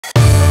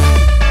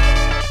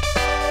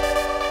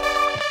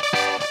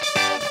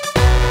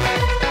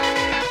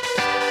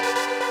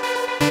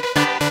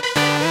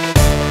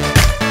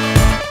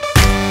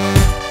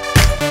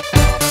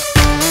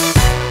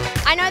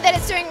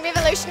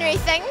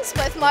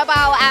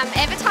mobile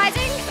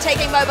advertising,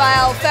 taking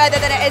mobile further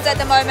than it is at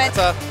the moment.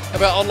 It's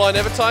about online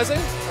advertising,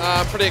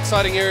 pretty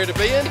exciting area to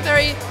be in.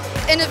 Very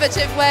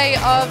innovative way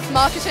of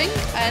marketing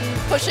and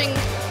pushing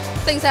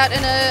things out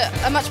in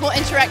a much more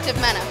interactive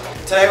manner.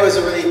 Today was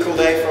a really cool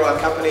day for our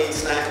company,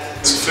 Snakk.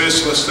 It's the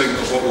first listing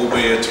of what will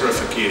be a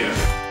terrific year.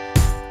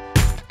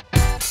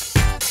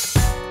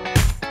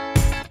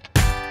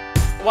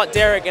 What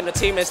Derek and the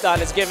team has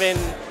done is given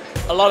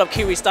a lot of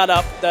Kiwi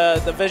startup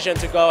the vision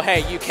to go,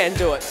 hey, you can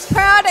do it.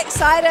 Proud,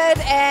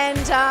 excited and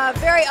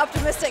very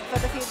optimistic for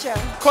the future.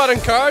 Quite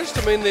encouraged.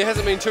 I mean, there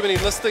hasn't been too many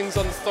listings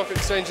on the stock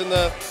exchange in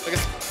the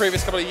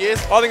previous couple of years.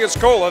 I think it's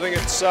cool. I think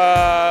it's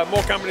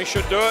more companies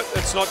should do it.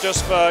 It's not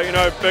just for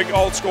big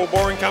old school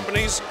boring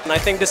companies. And I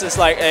think this is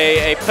like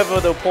a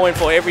pivotal point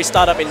for every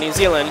startup in New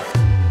Zealand.